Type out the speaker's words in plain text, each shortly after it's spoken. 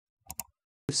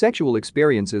Sexual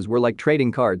experiences were like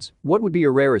trading cards. What would be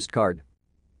your rarest card?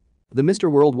 The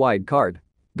Mr. Worldwide card.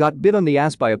 Got bit on the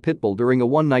ass by a pit bull during a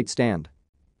one-night stand.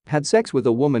 Had sex with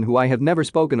a woman who I have never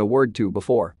spoken a word to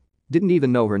before. Didn't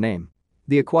even know her name.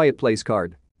 The A Quiet Place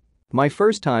card. My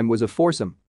first time was a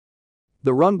foursome.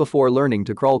 The Run Before Learning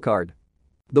to Crawl card.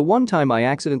 The one time I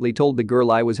accidentally told the girl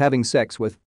I was having sex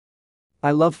with.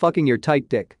 I love fucking your tight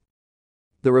dick.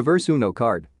 The Reverse Uno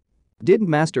card. Didn't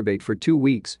masturbate for 2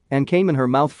 weeks and came in her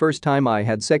mouth first time I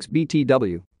had sex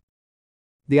BTW.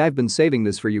 The I've been saving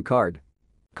this for you card.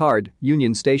 Card,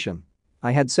 Union Station.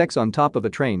 I had sex on top of a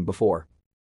train before.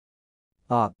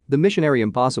 The Missionary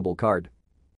Impossible card.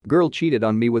 Girl cheated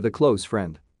on me with a close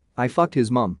friend. I fucked his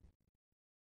mum.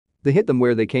 The Hit Them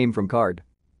Where They Came From card.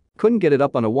 Couldn't get it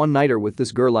up on a one-nighter with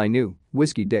this girl I knew,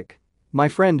 Whiskey Dick. My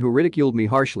friend who ridiculed me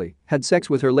harshly had sex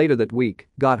with her later that week,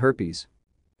 got herpes.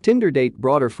 Tinder date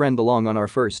brought her friend along on our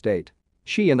first date.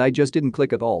 She and I just didn't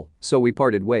click at all, so we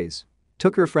parted ways.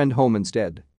 Took her friend home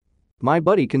instead. My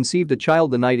buddy conceived a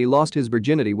child the night he lost his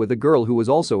virginity with a girl who was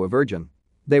also a virgin.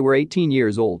 They were 18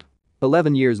 years old.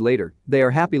 11 years later, they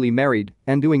are happily married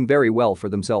and doing very well for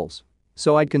themselves.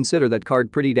 So I'd consider that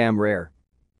card pretty damn rare.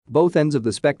 Both ends of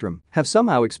the spectrum have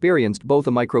somehow experienced both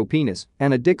a micropenis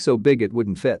and a dick so big it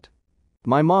wouldn't fit.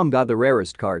 My mom got the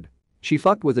rarest card. She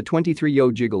fucked with a 23-yo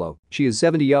gigolo, she is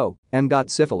 70-yo, and got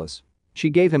syphilis.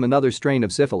 She gave him another strain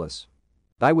of syphilis.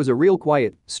 I was a real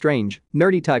quiet, strange,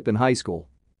 nerdy type in high school.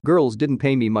 Girls didn't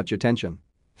pay me much attention.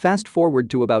 Fast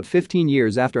forward to about 15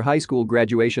 years after high school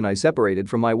graduation, I separated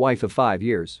from my wife of 5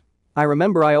 years. I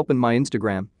remember I opened my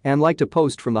Instagram and liked a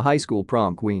post from the high school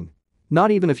prom queen. Not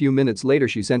even a few minutes later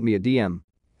she sent me a DM.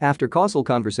 After causal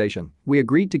conversation, we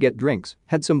agreed to get drinks,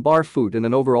 had some bar food and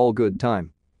an overall good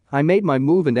time. I made my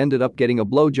move and ended up getting a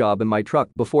blowjob in my truck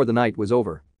before the night was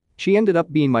over. She ended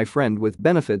up being my friend with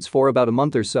benefits for about a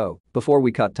month or so before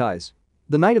we cut ties.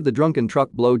 The night of the drunken truck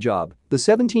blowjob, the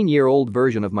 17-year-old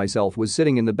version of myself was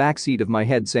sitting in the back seat of my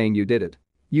head saying, "You did it.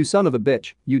 You son of a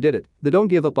bitch, you did it." The Don't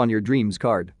Give Up on Your Dreams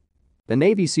card. A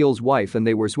Navy SEAL's wife and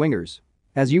they were swingers.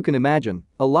 As you can imagine,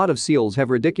 a lot of SEALs have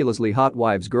ridiculously hot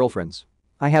wives' girlfriends.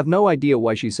 I have no idea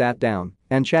why she sat down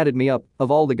and chatted me up,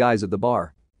 of all the guys at the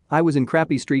bar. I was in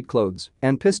crappy street clothes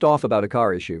and pissed off about a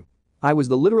car issue. I was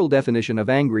the literal definition of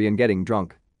angry and getting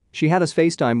drunk. She had us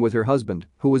FaceTime with her husband,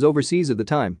 who was overseas at the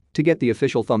time, to get the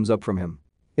official thumbs up from him.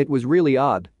 It was really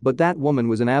odd, but that woman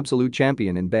was an absolute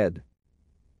champion in bed.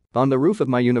 On the roof of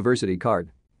my university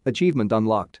card. Achievement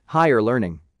unlocked, higher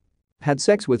learning. Had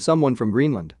sex with someone from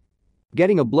Greenland.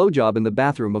 Getting a blowjob in the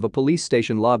bathroom of a police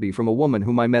station lobby from a woman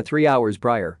whom I met 3 hours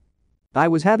prior. I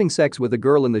was having sex with a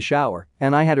girl in the shower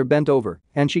and I had her bent over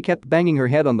and she kept banging her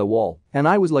head on the wall and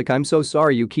I was like, "I'm so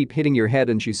sorry you keep hitting your head,"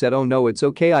 and she said, "Oh no, it's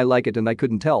okay, I like it," and I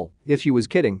couldn't tell if she was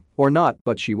kidding or not,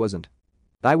 but she wasn't.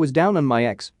 I was down on my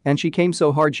ex and she came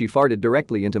so hard she farted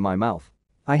directly into my mouth.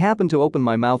 I happened to open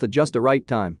my mouth at just the right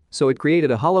time, so it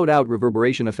created a hollowed out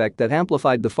reverberation effect that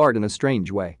amplified the fart in a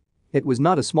strange way. It was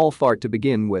not a small fart to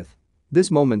begin with.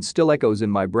 This moment still echoes in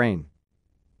my brain.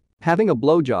 Having a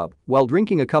blowjob while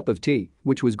drinking a cup of tea,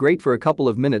 which was great for a couple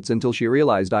of minutes until she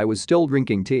realized I was still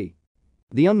drinking tea.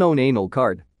 The unknown anal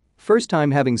card. First time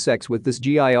having sex with this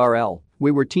girl, we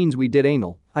were teens, we did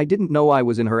anal. I didn't know I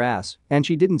was in her ass and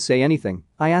she didn't say anything.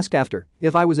 I asked after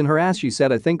if I was in her ass, she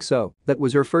said, "I think so." That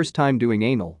was her first time doing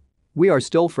anal. We are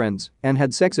still friends and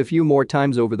had sex a few more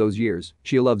times over those years.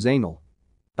 She loves anal.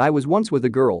 I was once with a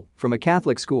girl from a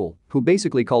Catholic school who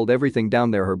basically called everything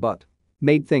down there her butt.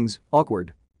 Made things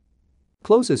awkward.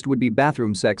 Closest would be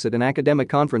bathroom sex at an academic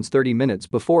conference 30 minutes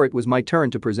before it was my turn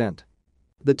to present.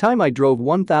 The time I drove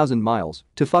 1,000 miles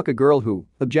to fuck a girl who,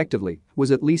 objectively,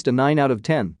 was at least a 9 out of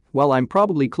 10, while I'm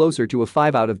probably closer to a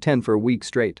 5 out of 10 for a week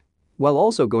straight. While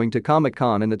also going to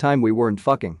Comic-Con and the time we weren't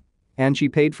fucking. And she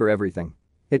paid for everything.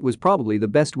 It was probably the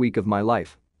best week of my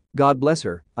life. God bless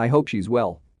her, I hope she's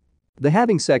well. The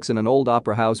having sex in an old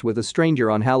opera house with a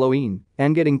stranger on Halloween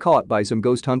and getting caught by some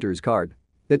ghost hunters card.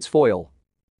 It's foil.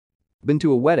 Been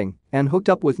to a wedding and hooked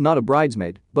up with not a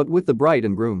bridesmaid, but with the bride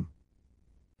and groom.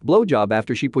 Blowjob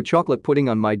after she put chocolate pudding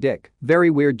on my dick, very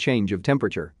weird change of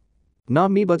temperature.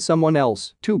 Not me but someone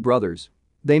else, 2 brothers.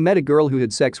 They met a girl who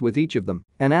had sex with each of them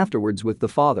and afterwards with the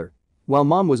father. While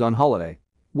mom was on holiday.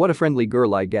 What a friendly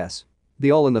girl, I guess.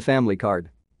 The all in the family card.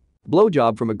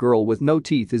 Blowjob from a girl with no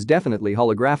teeth is definitely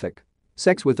holographic.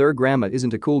 Sex with her grandma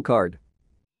isn't a cool card.